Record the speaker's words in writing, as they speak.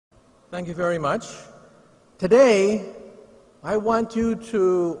Thank you very much. Today, I want you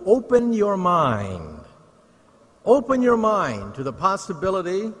to open your mind. Open your mind to the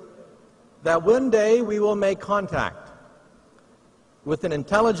possibility that one day we will make contact with an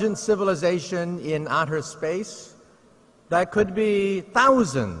intelligent civilization in outer space that could be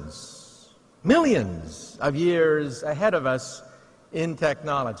thousands, millions of years ahead of us in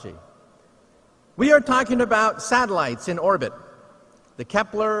technology. We are talking about satellites in orbit, the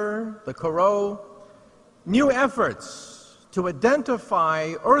Kepler, the Corot, new efforts to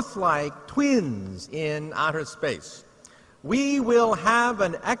identify Earth-like twins in outer space. We will have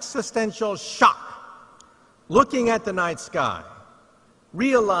an existential shock looking at the night sky,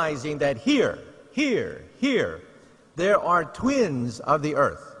 realizing that here, there are twins of the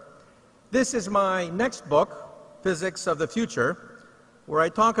Earth. This is my next book, Physics of the Future, where I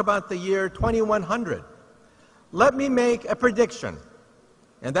talk about the year 2100. Let me make a prediction,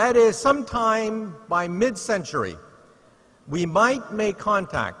 and that is sometime by mid-century, we might make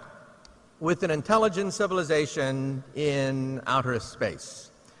contact with an intelligent civilization in outer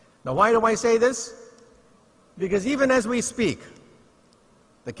space. Now, why do I say this? Because even as we speak,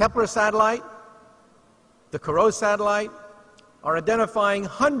 the Kepler satellite, the Corot satellite, are identifying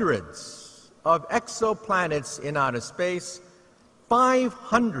hundreds of exoplanets in outer space,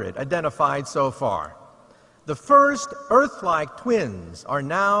 500 identified so far. The first Earth-like twins are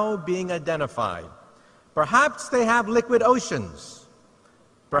now being identified. Perhaps they have liquid oceans.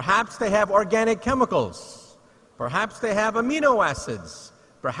 Perhaps they have organic chemicals. Perhaps they have amino acids.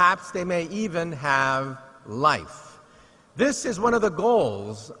 Perhaps they may even have life. This is one of the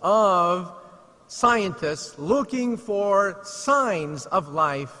goals of scientists looking for signs of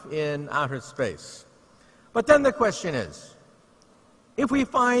life in outer space. But then the question is, if we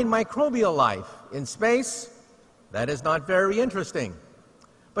find microbial life in space, that is not very interesting.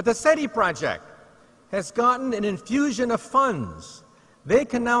 But the SETI project has gotten an infusion of funds. They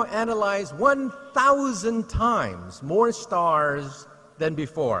can now analyze 1,000 times more stars than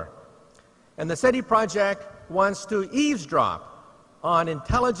before. And the SETI project wants to eavesdrop on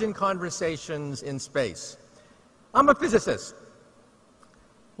intelligent conversations in space. I'm a physicist.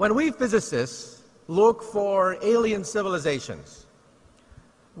 When we physicists look for alien civilizations,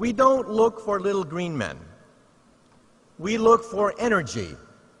 we don't look for little green men. We look for energy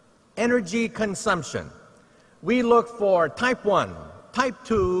consumption. We look for type 1, type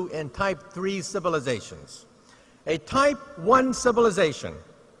 2, and type 3 civilizations. A type 1 civilization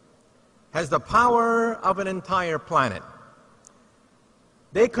has the power of an entire planet.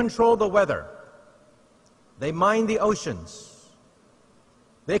 They control the weather. They mine the oceans.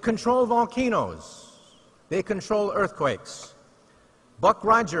 They control volcanoes. They control earthquakes. Buck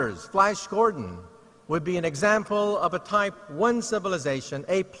Rogers, Flash Gordon would be an example of a type 1 civilization,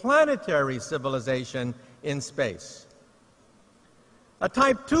 a planetary civilization in space. A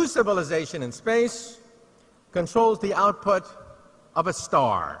type 2 civilization in space controls the output of a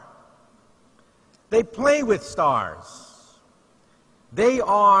star. They play with stars. They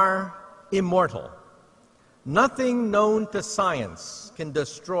are immortal. Nothing known to science can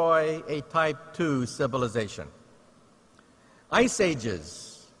destroy a type 2 civilization. Ice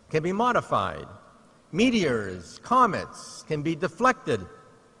ages can be modified. Meteors, comets can be deflected.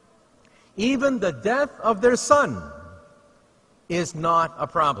 Even the death of their sun is not a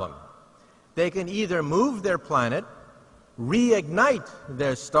problem. They can either move their planet, reignite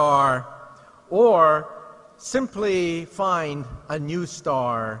their star, or simply find a new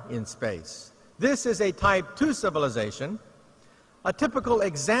star in space. This is a type 2 civilization. A typical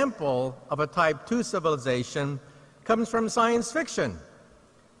example of a type 2 civilization comes from science fiction.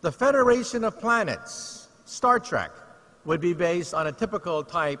 The Federation of Planets, Star Trek, would be based on a typical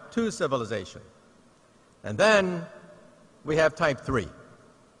type 2 civilization. And then we have type 3.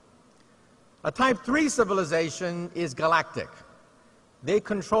 A type 3 civilization is galactic. They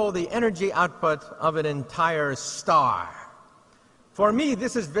control the energy output of an entire star. For me,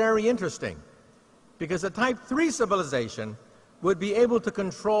 this is very interesting, because a type 3 civilization would be able to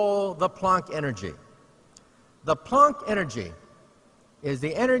control the Planck energy. The Planck energy is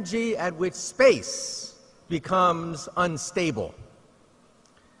the energy at which space becomes unstable.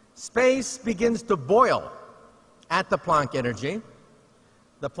 Space begins to boil at the Planck energy.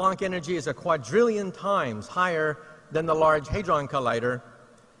 The Planck energy is a quadrillion times higher than the Large Hadron Collider,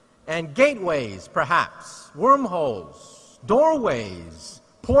 and gateways, perhaps, wormholes, doorways,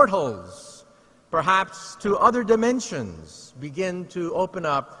 portals, perhaps to other dimensions, begin to open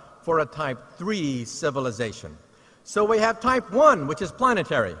up for a type 3 civilization. So we have type 1, which is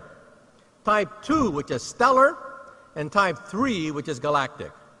planetary, type 2, which is stellar, and type 3, which is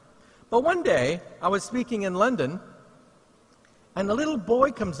galactic. But one day, I was speaking in London, and a little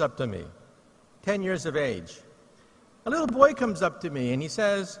boy comes up to me, 10 years of age. A little boy comes up to me and he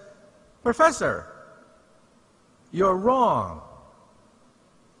says, "Professor, you're wrong.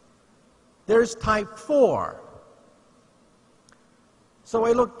 There's type 4. So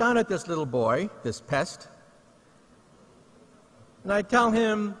I look down at this little boy, this pest, and I tell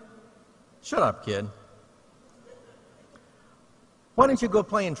him, "Shut up, kid. Why don't you go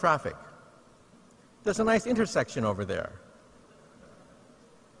play in traffic? There's a nice intersection over there."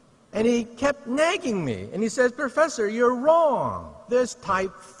 And he kept nagging me, and he says, "Professor, you're wrong. There's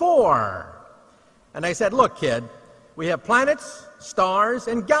type 4. And I said, "Look, kid, we have planets, stars,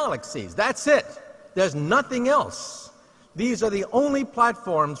 and galaxies. That's it. There's nothing else. These are the only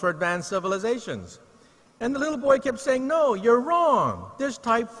platforms for advanced civilizations." And the little boy kept saying, "No, you're wrong. There's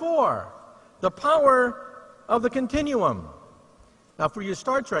type 4, the power of the continuum." Now, for you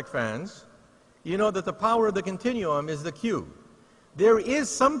Star Trek fans, you know that the power of the continuum is the Q. There is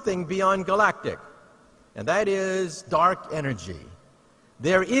something beyond galactic, and that is dark energy.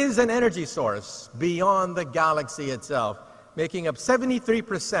 There is an energy source beyond the galaxy itself, making up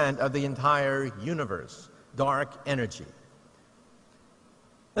 73% of the entire universe, dark energy.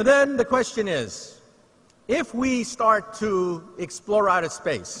 And then the question is, if we start to explore outer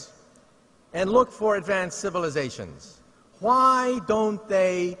space and look for advanced civilizations, why don't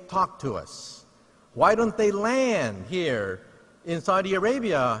they talk to us? Why don't they land here in Saudi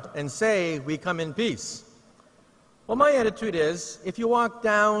Arabia and say, "We come in peace"? Well, my attitude is, if you walk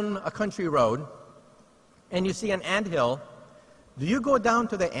down a country road and you see an anthill, do you go down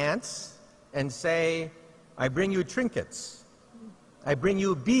to the ants and say, "I bring you trinkets, I bring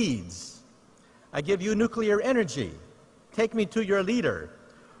you beads, I give you nuclear energy, take me to your leader"?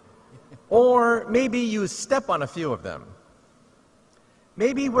 Or maybe you step on a few of them.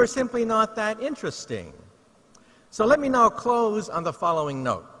 Maybe we're simply not that interesting. So let me now close on the following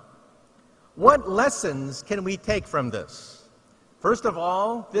note. What lessons can we take from this? First of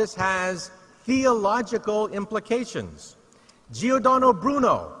all, this has theological implications. Giordano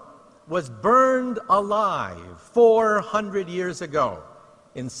Bruno was burned alive 400 years ago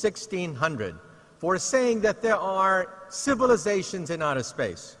in 1600 for saying that there are civilizations in outer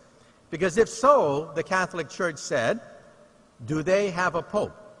space. Because if so, the Catholic Church said, do they have a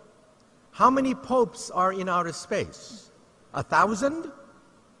pope? How many popes are in outer space? 1,000?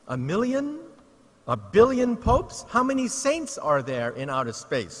 1,000,000? 1,000,000,000 popes? How many saints are there in outer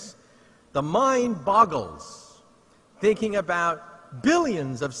space? The mind boggles thinking about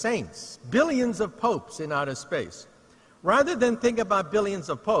billions of saints, billions of popes in outer space. Rather than think about billions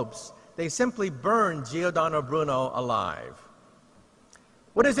of popes, they simply burned Giordano Bruno alive.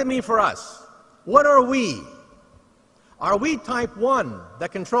 What does it mean for us? What are we? Are we type 1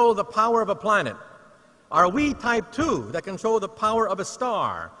 that control the power of a planet? Are we type 2 that control the power of a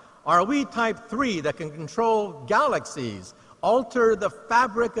star? Are we type 3 that can control galaxies, alter the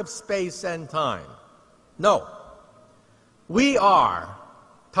fabric of space and time? No. We are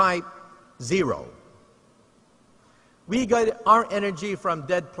type 0. We get our energy from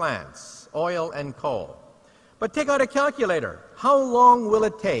dead plants, oil and coal. But take out a calculator. How long will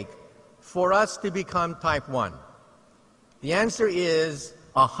it take for us to become type 1? The answer is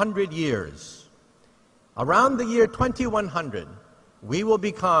 100 years. Around the year 2100, we will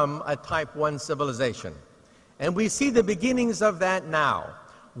become a type 1 civilization. And we see the beginnings of that now.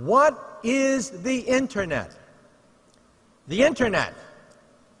 What is the Internet? The Internet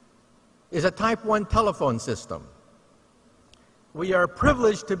is a type 1 telephone system. We are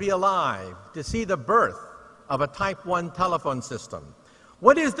privileged to be alive to see the birth of a type 1 telephone system.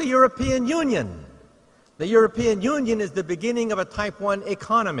 What is the European Union? The European Union is the beginning of a type 1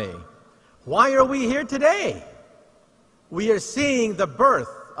 economy. Why are we here today? We are seeing the birth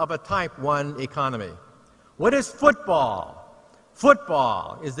of a type 1 economy. What is football?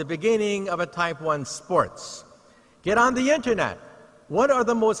 Football is the beginning of a type 1 sports. Get on the Internet. What are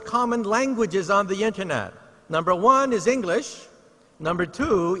the most common languages on the Internet? Number 1 is English. Number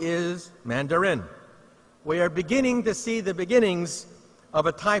 2 is Mandarin. We are beginning to see the beginnings of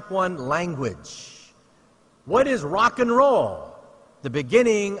a type 1 language. What is rock and roll? The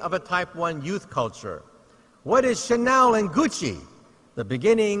beginning of a type 1 youth culture. What is Chanel and Gucci? The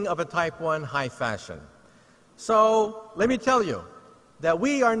beginning of a type 1 high fashion. So let me tell you that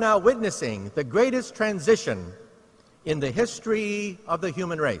we are now witnessing the greatest transition in the history of the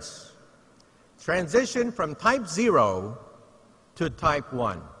human race. Transition from type 0 to type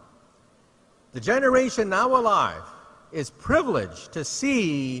 1. The generation now alive is privileged to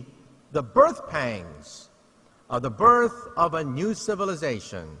see the birth pangs of the birth of a new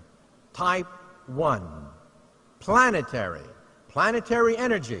civilization, Type 1, planetary, planetary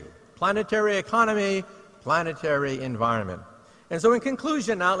energy, planetary economy, planetary environment. And so in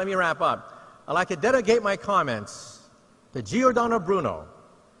conclusion now, let me wrap up. I'd like to dedicate my comments to Giordano Bruno,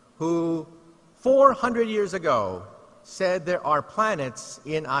 who 400 years ago said there are planets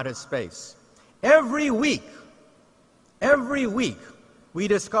in outer space. Every week, we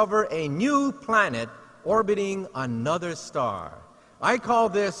discover a new planet orbiting another star. I call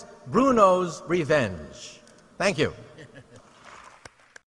this Bruno's revenge. Thank you.